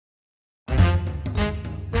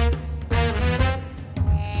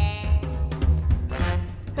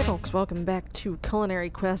folks, welcome back to Culinary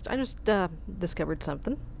Quest. I just discovered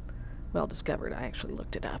something. Well, discovered, I actually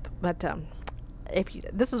looked it up. But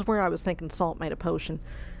this is where I was thinking salt made a potion.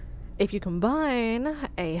 If you combine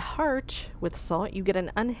a heart with salt, you get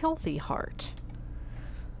an unhealthy heart,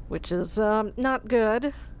 which is not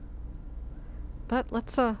good. But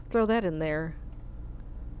let's throw that in there,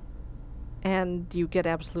 and you get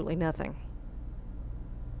absolutely nothing.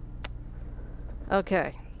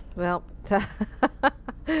 Okay, well,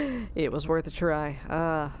 it was worth a try.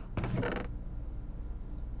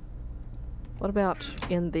 What about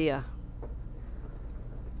in the,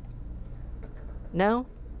 no?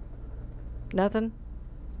 Nothing?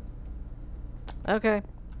 Okay.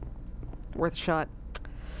 Worth a shot.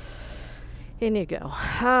 In you go.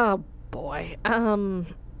 Oh, boy.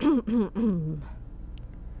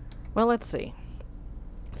 Well, let's see.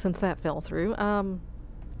 Since that fell through,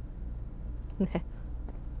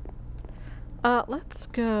 let's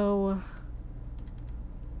go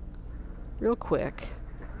real quick.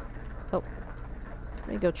 Oh, let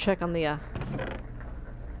me go check on the,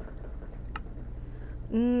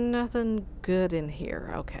 nothing good in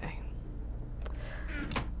here. Okay.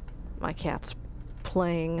 My cat's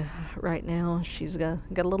playing right now. She's got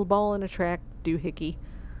a little ball in a track, doohickey.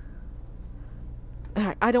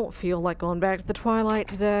 I don't feel like going back to the Twilight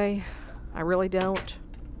today. I really don't.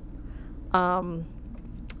 But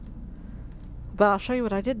I'll show you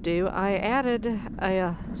what I did do. I added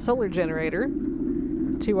a solar generator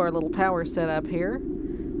to our little power setup here.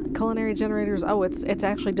 Culinary generators. Oh, it's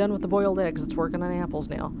actually done with the boiled eggs. It's working on apples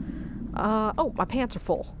now. Oh, my pants are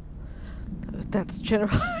full. That's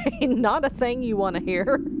generally not a thing you want to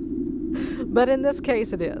hear. But in this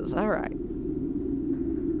case it is. Alright.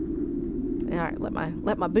 Alright,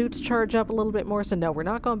 let my boots charge up a little bit more. So no, we're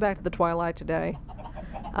not going back to the Twilight today.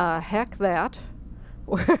 Heck that.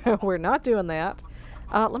 We're not doing that.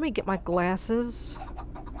 Let me get my glasses.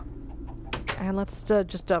 And let's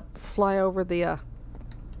just fly over the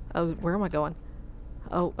oh, where am I going?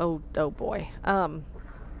 Oh boy.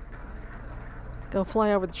 Go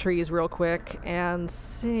fly over the trees real quick and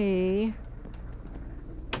see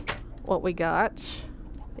what we got.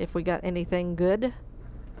 If we got anything good.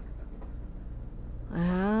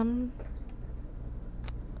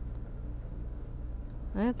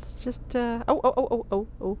 Let's just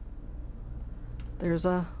oh. There's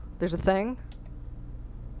a thing.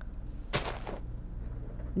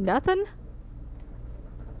 Nothing?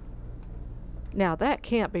 Now that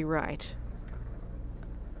can't be right.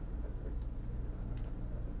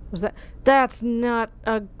 Was that? That's not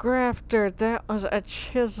a grafter. That was a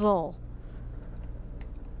chisel.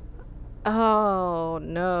 Oh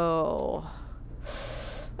no.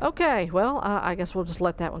 Okay, well, I guess we'll just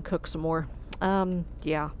let that one cook some more.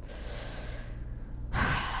 Yeah.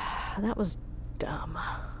 That was dumb.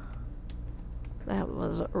 That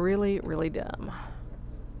was really, really dumb.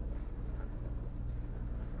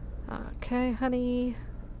 Okay, honey.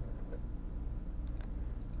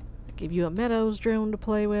 Give you a Meadows drone to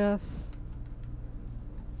play with.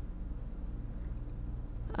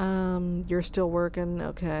 You're still working.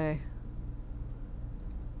 Okay.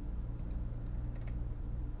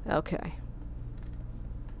 Okay.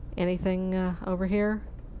 Anything over here?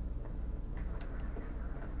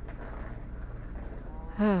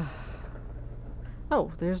 Oh,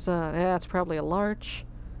 there's yeah, it's probably a larch.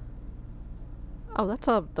 Oh, that's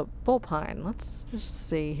the bullpine. Let's just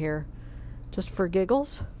see here. Just for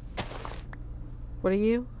giggles. What are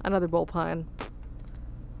you? Another bullpine.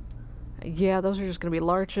 Yeah, those are just going to be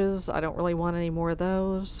larches. I don't really want any more of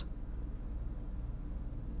those.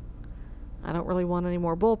 I don't really want any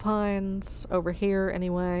more bullpines over here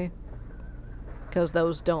anyway, because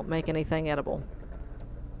those don't make anything edible.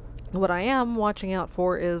 What I am watching out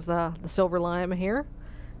for is the silver lime here.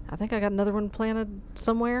 I think I got another one planted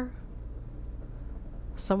somewhere.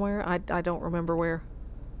 Somewhere. I don't remember where.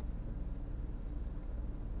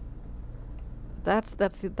 That's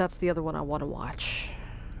the other one I want to watch.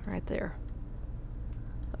 Right there.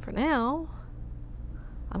 But for now,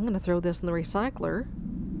 I'm going to throw this in the recycler.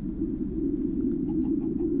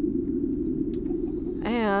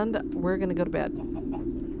 And we're going to go to bed.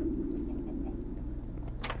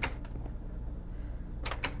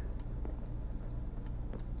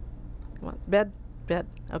 Come on. Bed.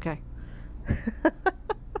 Okay.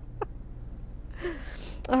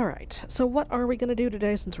 Alright, so what are we going to do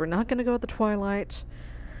today since we're not going to go at the Twilight?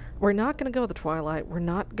 We're not going to go at the Twilight. We're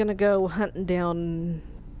not going to go hunting down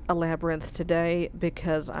a labyrinth today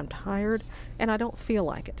because I'm tired and I don't feel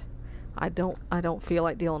like it. I don't feel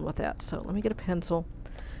like dealing with that. So let me get a pencil.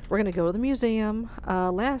 We're going to go to the museum.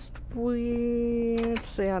 Last week, let's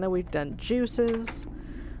see, I know we've done juices.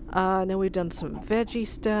 Now we've done some veggie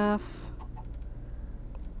stuff.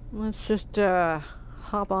 Let's just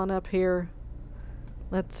hop on up here.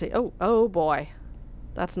 Let's see. Oh boy.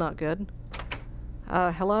 That's not good.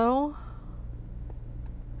 Hello?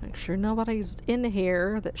 Make sure nobody's in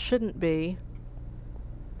here that shouldn't be.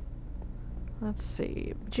 Let's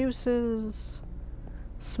see. Juices.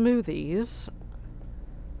 Smoothies.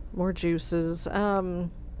 More juices.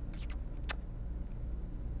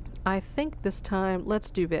 I think this time,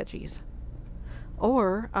 let's do veggies.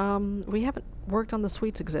 Or, we haven't worked on the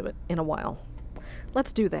sweets exhibit in a while.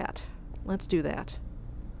 Let's do that. Let's do that.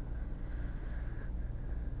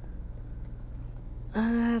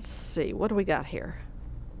 Let's see, what do we got here?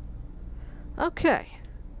 Okay.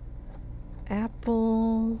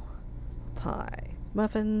 Apple pie.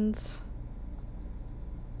 Muffins.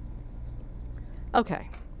 Okay.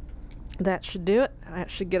 That should do it.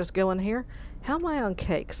 That should get us going here. How am I on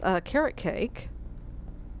cakes? Carrot cake.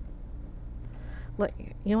 You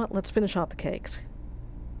know what? Let's finish off the cakes.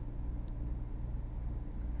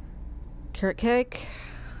 Carrot cake.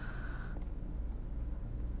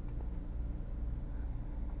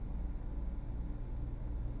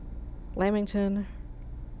 Lamington.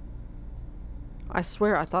 I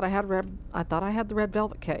swear I thought I had the red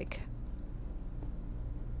velvet cake.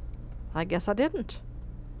 I guess I didn't.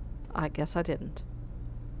 I guess I didn't.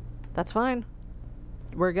 That's fine.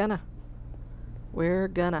 We're gonna.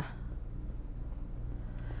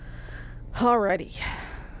 Alrighty.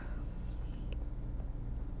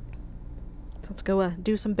 Let's go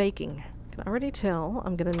do some baking. I can already tell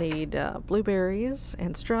I'm gonna need blueberries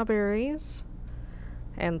and strawberries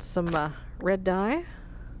and some red dye.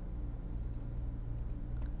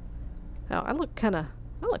 Oh, I look kind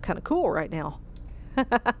of cool right now.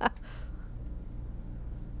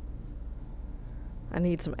 I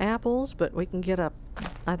need some apples, but we can get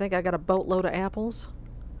I think I got a boatload of apples.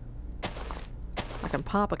 I can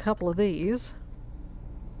pop a couple of these.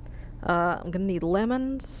 I'm gonna need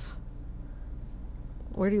lemons.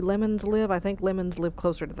 Where do lemons live? I think lemons live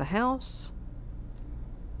closer to the house.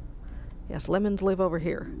 Yes, lemons live over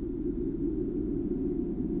here.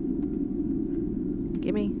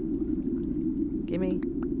 Gimme. Gimme.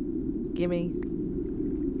 Gimme.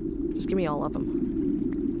 Just give me all of them.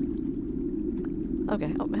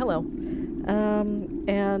 Okay. Oh, hello.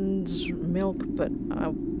 And milk, but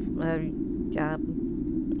yeah.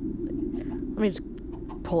 Let me just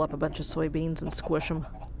pull up a bunch of soybeans and squish them.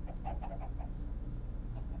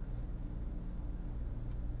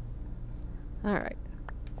 All right.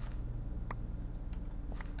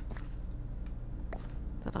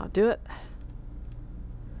 That ought to do it.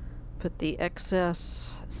 Put the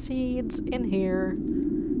excess seeds in here.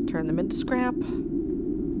 Turn them into scrap.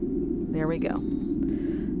 There we go.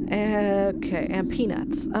 Okay, and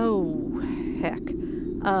peanuts. Oh, heck.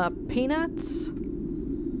 Peanuts.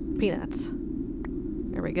 Peanuts.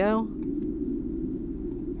 There we go.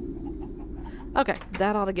 Okay,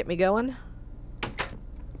 that ought to get me going.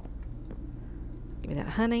 Give me that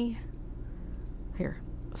honey. Here,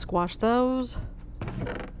 squash those.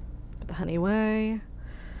 Put the honey away.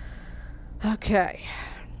 Okay.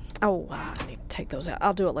 Oh, I need to take those out.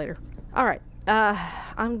 I'll do it later. All right.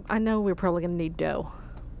 I know we're probably gonna need dough,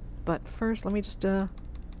 but first let me just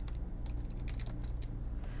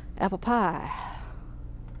apple pie.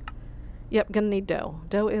 Yep, gonna need dough.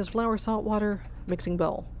 Dough is flour, salt, water, mixing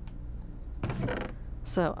bowl.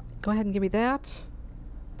 So go ahead and give me that.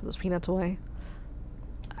 Put those peanuts away.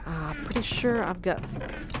 Pretty sure I've got.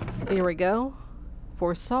 Here we go.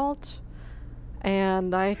 4 salt,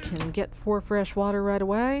 and I can get 4 fresh water right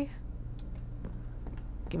away.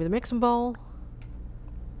 Give me the mixing bowl.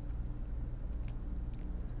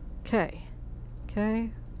 Okay.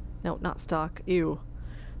 Okay. No, not stock. Ew.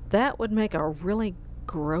 That would make a really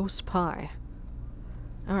gross pie.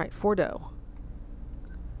 Alright, 4 dough.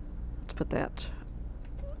 Let's put that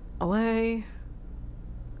away.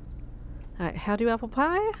 Alright, how do apple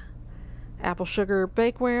pie? Apple sugar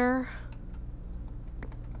bakeware.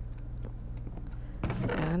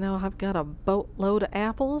 I know I've got a boatload of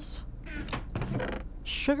apples.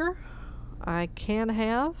 Sugar I can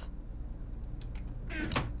have.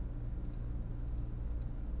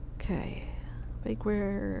 Okay.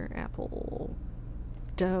 Bakeware, apple,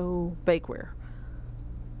 dough, bakeware.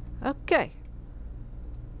 Okay.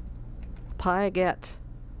 Pie I get.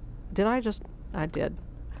 Did I just... I did.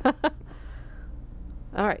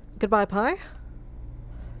 Alright. Goodbye, pie.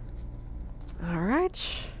 Alright.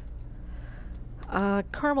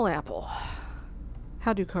 Caramel apple.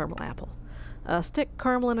 How do caramel apple? Stick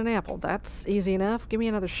caramel in an apple. That's easy enough. Give me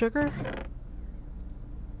another sugar.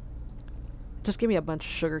 Just give me a bunch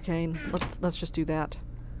of sugar cane. Let's just do that.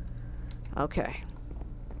 Okay.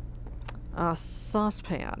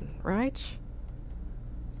 Saucepan, right?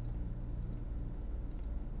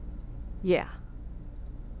 Yeah.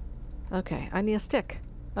 Okay, I need a stick.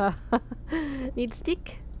 Need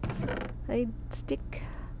stick. I stick.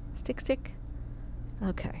 Stick.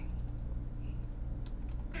 Okay.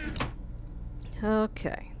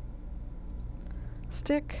 Okay.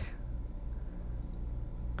 Stick.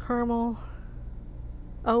 Caramel.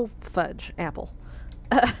 Oh, fudge. Apple.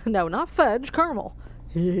 No, not fudge. Caramel.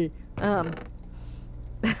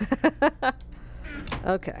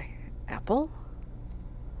 Okay. Apple.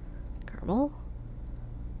 Caramel.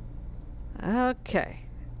 Okay.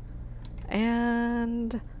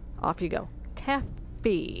 And off you go.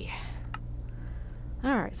 Taffy.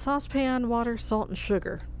 Alright, saucepan, water, salt, and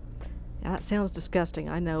sugar. Yeah, that sounds disgusting,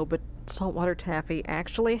 I know, but saltwater taffy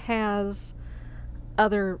actually has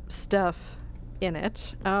other stuff in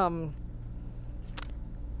it.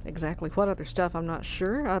 Exactly what other stuff, I'm not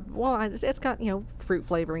sure. Well, it's got, you know, fruit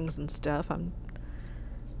flavorings and stuff.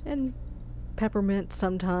 And peppermint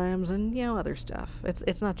sometimes, and, you know, other stuff.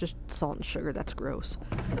 It's not just salt and sugar, that's gross.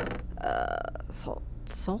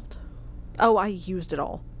 Salt? Oh, I used it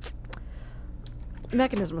all.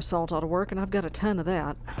 Mechanism of salt ought to work, and I've got a ton of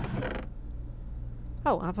that.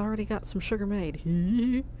 Oh, I've already got some sugar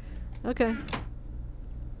made. Okay.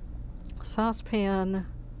 Saucepan,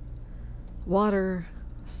 water,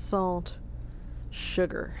 salt,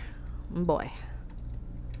 sugar. Boy.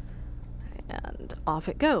 And off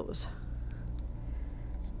it goes.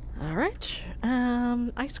 Alright.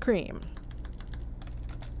 Ice cream.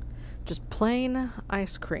 Just plain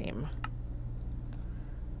ice cream.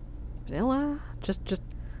 Vanilla? Just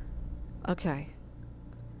okay.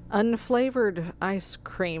 Unflavored ice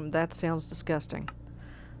cream. That sounds disgusting.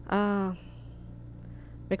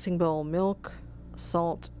 Mixing bowl, milk,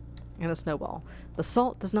 salt, and a snowball. The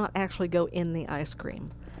salt does not actually go in the ice cream.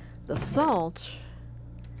 The salt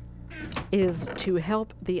is to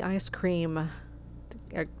help the ice cream.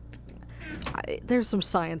 There's some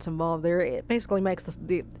science involved there. It basically makes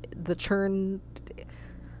the churn.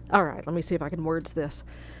 All right, let me see if I can words this.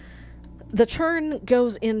 The churn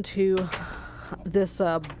goes into this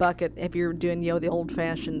bucket. If you're doing, you know, the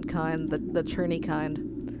old-fashioned kind, the churny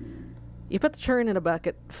kind, you put the churn in a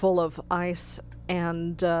bucket full of ice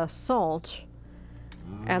and salt,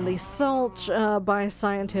 and the salt, by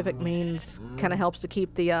scientific means, kind of helps to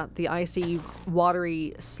keep the icy,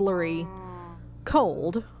 watery slurry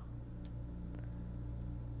cold,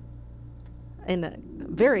 and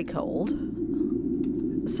very cold,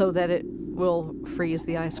 so that it will freeze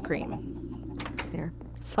the ice cream. There.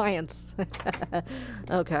 Science.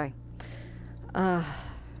 Okay.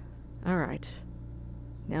 Alright.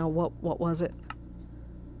 Now what was it?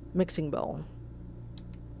 Mixing bowl.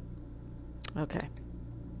 Okay.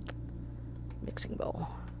 Mixing bowl.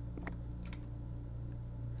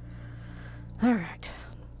 Alright.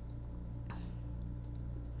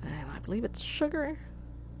 And I believe it's sugar.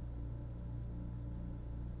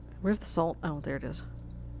 Where's the salt? Oh, there it is.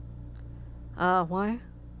 Why?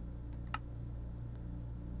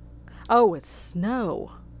 Oh, it's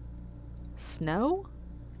snow. Snow?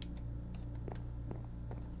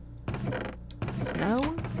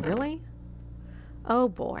 Snow? Really? Oh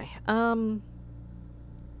boy. Oh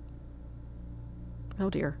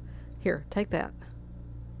dear. Here, take that.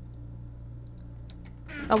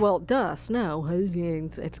 Oh well, duh, snow.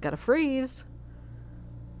 It's gotta freeze.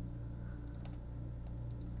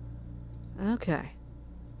 Okay.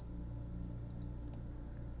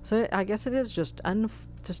 So I guess it is just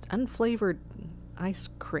unflavored ice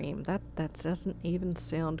cream. That doesn't even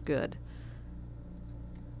sound good.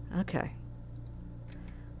 Okay.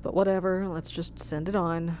 But whatever, let's just send it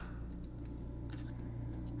on.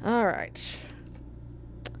 Alright.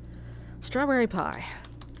 Strawberry pie.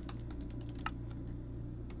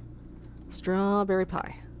 Strawberry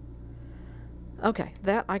pie. Okay,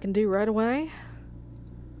 that I can do right away.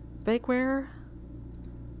 Bakeware.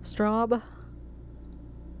 Straw.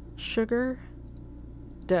 Sugar.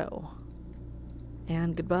 Dough.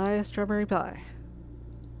 And goodbye, strawberry pie.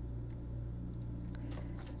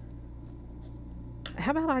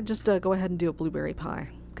 How about I just go ahead and do a blueberry pie?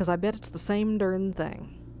 Because I bet it's the same darn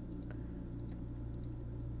thing.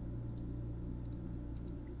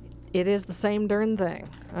 It is the same darn thing.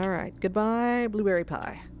 Alright, goodbye, blueberry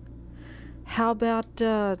pie. How about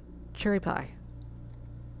cherry pie?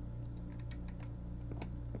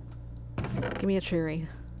 Give me a cherry.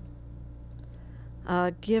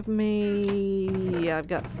 Give me... I've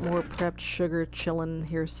got more prepped sugar chilling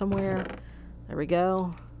here somewhere. There we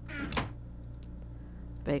go.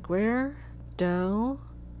 Bakeware, dough,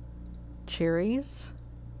 cherries,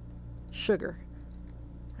 sugar.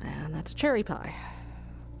 And that's a cherry pie.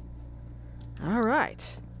 All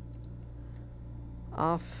right.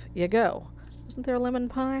 Off you go. Wasn't there a lemon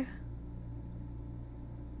pie?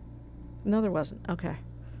 No, there wasn't. Okay.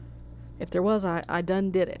 If there was, I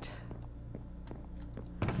done did it.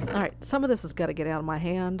 Alright, some of this has got to get out of my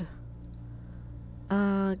hand.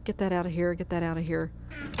 Get that out of here, get that out of here.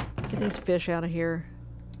 Get these fish out of here.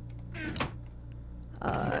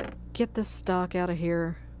 Get this stock out of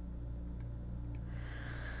here.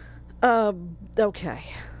 Okay.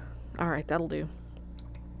 Alright, that'll do.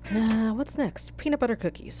 What's next? Peanut butter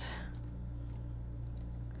cookies.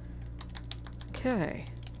 Okay.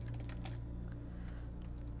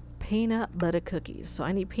 Peanut butter cookies. So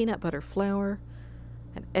I need peanut butter flour,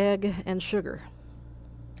 an egg, and sugar.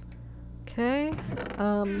 Okay.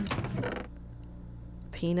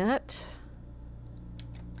 Peanut.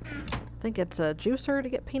 I think it's a juicer to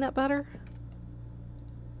get peanut butter.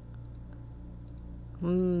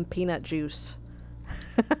 Peanut juice.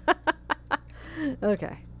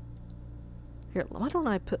 Okay. Here, why don't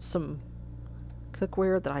I put some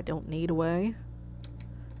cookware that I don't need away?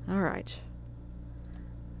 Alright.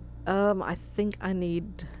 I think I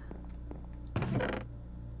need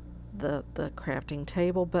the crafting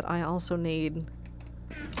table, but I also need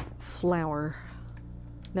flour.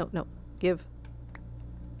 No, give.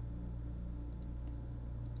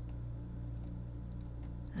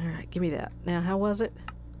 Alright, give me that. Now, how was it?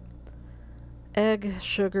 Egg,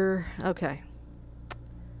 sugar, okay.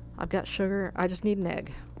 I've got sugar, I just need an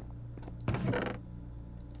egg. I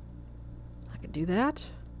can do that.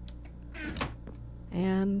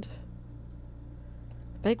 And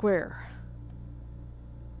bakeware.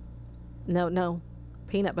 No.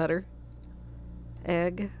 Peanut butter.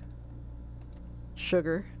 Egg.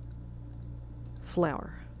 Sugar.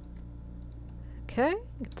 Flour. Okay,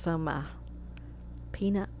 get some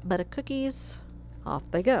peanut butter cookies. Off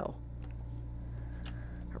they go.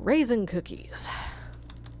 Raisin cookies.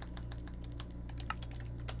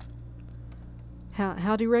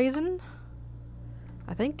 How do raisin?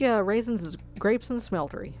 I think raisins is grapes in the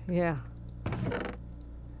smeltery. Yeah.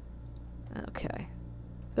 Okay.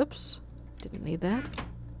 Oops. Didn't need that.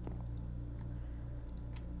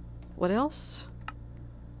 What else?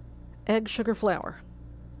 Egg, sugar, flour.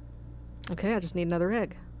 Okay, I just need another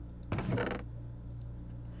egg.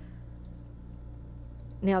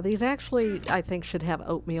 Now, these actually, I think, should have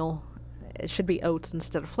oatmeal. It should be oats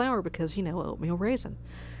instead of flour because, you know, oatmeal raisin.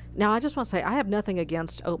 Now, I just want to say, I have nothing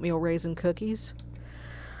against oatmeal raisin cookies.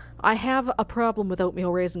 I have a problem with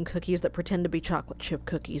oatmeal raisin cookies that pretend to be chocolate chip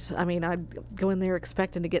cookies. I mean, I go in there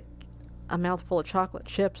expecting to get a mouthful of chocolate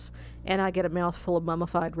chips, and I get a mouthful of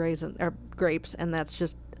mummified raisin or grapes, and that's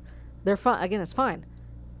just, they're fine. Again, it's fine.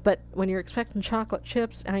 But when you're expecting chocolate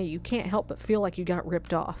chips, I mean, you can't help but feel like you got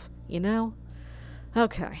ripped off, you know?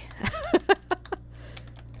 Okay.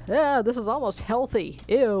 Yeah, this is almost healthy.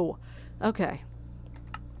 Ew. Okay.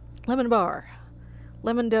 Lemon bar.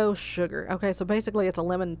 Lemon dough, sugar. Okay, so basically it's a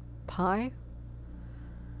lemon pie.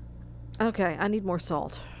 Okay, I need more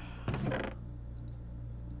salt.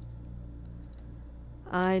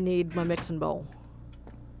 I need my mixing bowl.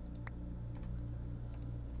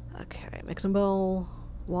 Okay, mixing bowl,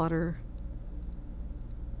 water,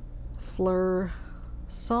 flour,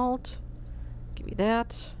 salt. Give me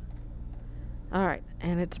that. Alright,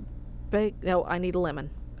 and it's baked. No, I need a lemon.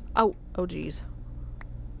 Oh geez.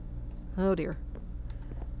 Oh dear.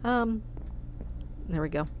 There we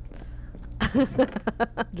go.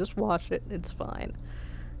 Just wash it. It's fine.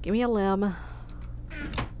 Give me a lemon.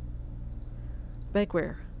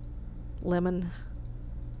 Bakeware. Lemon.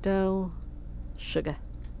 Dough. Sugar.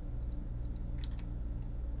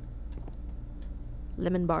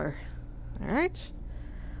 Lemon bar. Alright.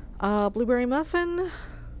 Blueberry muffin.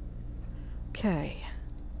 Okay.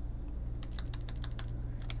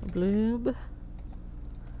 Bloob.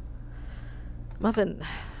 Muffin.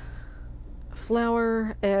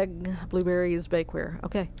 Flour, egg, blueberries, bakeware.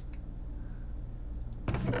 Okay.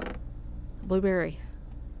 Blueberry.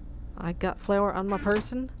 I got flour on my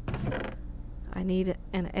person. I need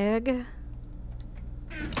an egg.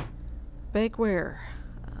 Bakeware.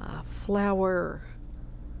 Flour.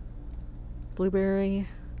 Blueberry.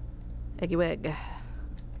 Eggy weg.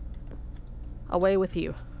 Away with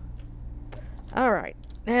you. Alright.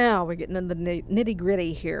 Now we're getting in the nitty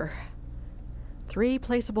gritty here. 3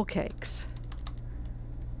 placeable cakes.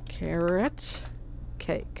 Carrot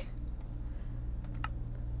cake.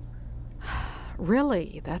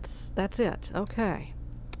 Really? That's it. Okay.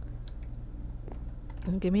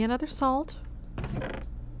 And give me another salt.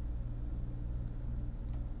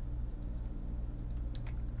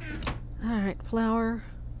 Alright, flour.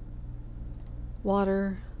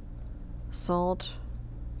 water, salt,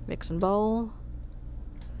 mix and bowl,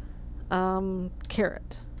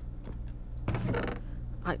 carrot.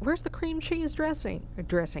 Where's the cream cheese dressing?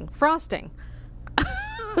 Frosting.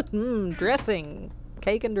 Dressing.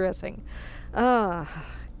 Cake and dressing.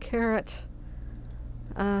 Carrot.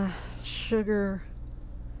 Sugar.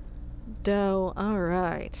 Dough.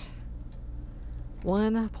 Alright.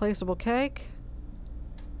 One placeable cake.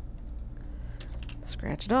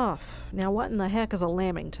 Scratch it off. Now what in the heck is a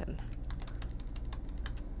lamington?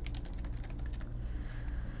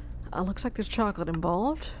 Looks like there's chocolate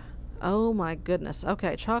involved. Oh my goodness.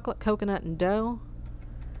 Okay, chocolate, coconut, and dough.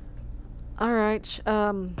 Alright,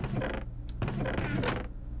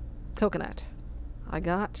 coconut. I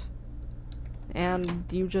got. And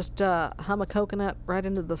you just hum a coconut right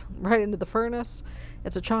into the furnace.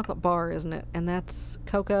 It's a chocolate bar, isn't it? And that's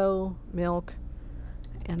cocoa, milk,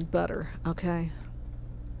 and butter. Okay.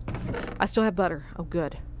 I still have butter. Oh,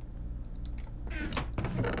 good.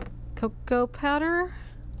 Cocoa powder.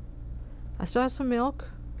 I still have some milk.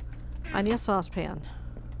 I need a saucepan.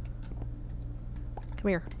 Come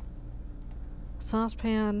here.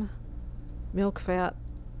 Saucepan, milk fat,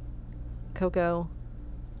 cocoa,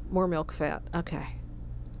 more milk fat. Okay.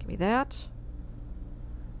 Give me that.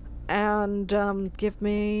 And give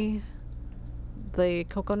me the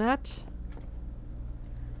coconut.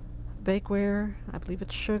 Bakeware. I believe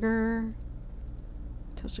it's sugar.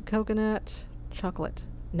 Toasted coconut. Chocolate.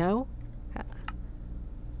 No?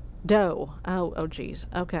 Dough. Oh geez.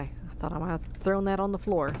 Okay. I thought I might have thrown that on the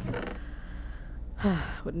floor.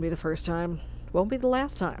 Wouldn't be the first time. Won't be the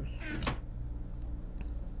last time.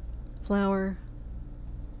 Flour.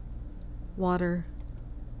 Water.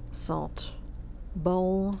 Salt.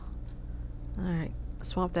 Bowl. Alright.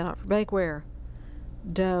 Swap that out for bakeware.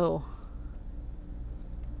 Dough.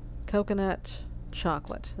 Coconut.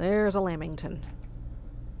 Chocolate. There's a lamington.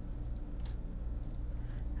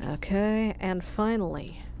 Okay. And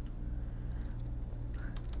finally,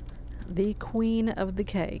 the queen of the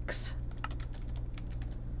cakes.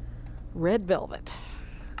 Red velvet.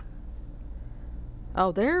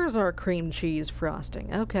 Oh, there's our cream cheese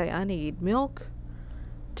frosting. Okay, I need milk,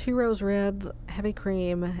 2 rose reds, heavy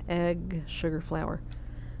cream, egg, sugar, flour.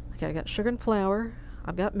 Okay, I got sugar and flour.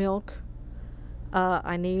 I've got milk.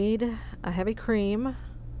 I need a heavy cream.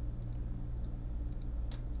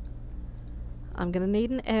 I'm gonna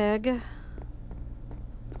need an egg.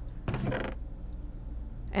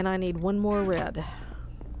 And I need 1 more red.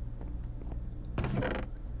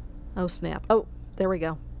 Oh, snap. Oh, there we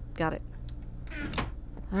go. Got it.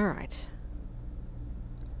 Alright.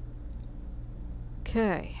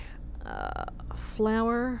 Okay.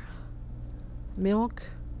 Flour. Milk.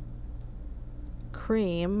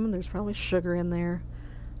 Cream. There's probably sugar in there.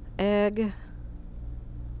 Egg.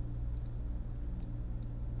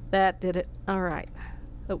 That did it. Alright.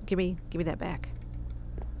 Oh, give me that back.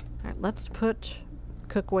 Alright, let's put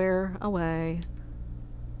cookware away.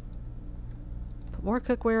 Put more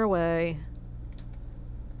cookware away.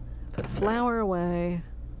 Put flour away.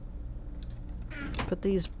 Put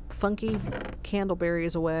these funky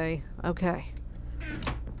candleberries away. Okay.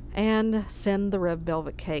 And send the red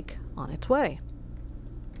velvet cake on its way.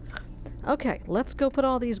 Okay, let's go put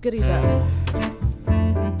all these goodies up.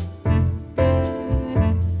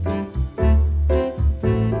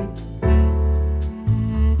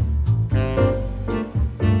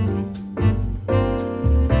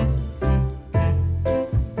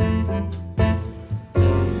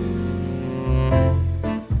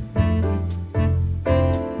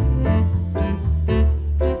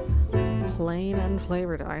 Plain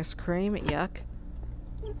unflavored ice cream, yuck.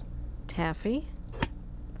 Taffy.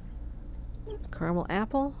 Caramel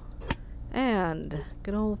apple. And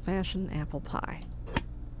good old-fashioned apple pie.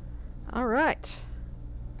 Alright.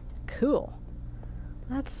 Cool.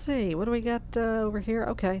 Let's see, what do we got over here?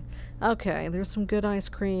 Okay. Okay, there's some good ice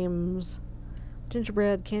creams.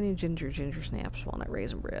 Gingerbread, candy ginger, ginger snaps, walnut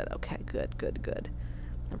raisin bread. Okay, good, good, good.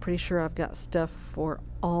 I'm pretty sure I've got stuff for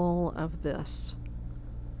all of this.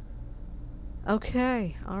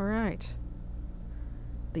 Okay, alright.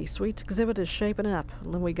 The sweets exhibit is shaping up.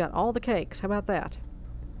 And then we got all the cakes. How about that?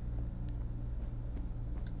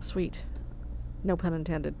 Sweet. No pun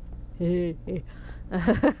intended.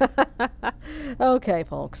 Okay,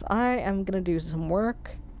 folks. I am going to do some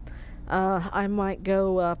work. I might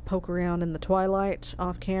go poke around in the Twilight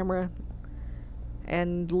off camera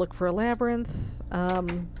and look for a labyrinth.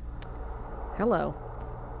 Hello.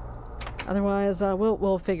 Otherwise,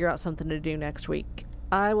 we'll figure out something to do next week.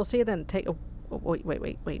 I will see you then. Take. Oh,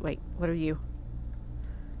 wait. What are you?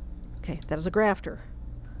 Okay, that is a grafter.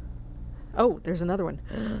 Oh, there's another one.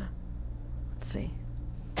 Let's see.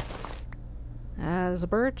 That is a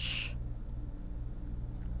birch.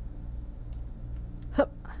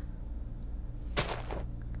 Hup.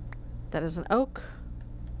 That is an oak.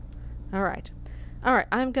 Alright. Alright,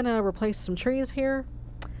 I'm gonna replace some trees here,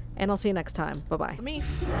 and I'll see you next time. Bye-bye.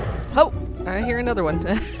 Oh! I hear another one.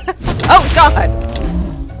 Oh, God!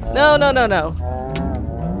 No, no, no, no.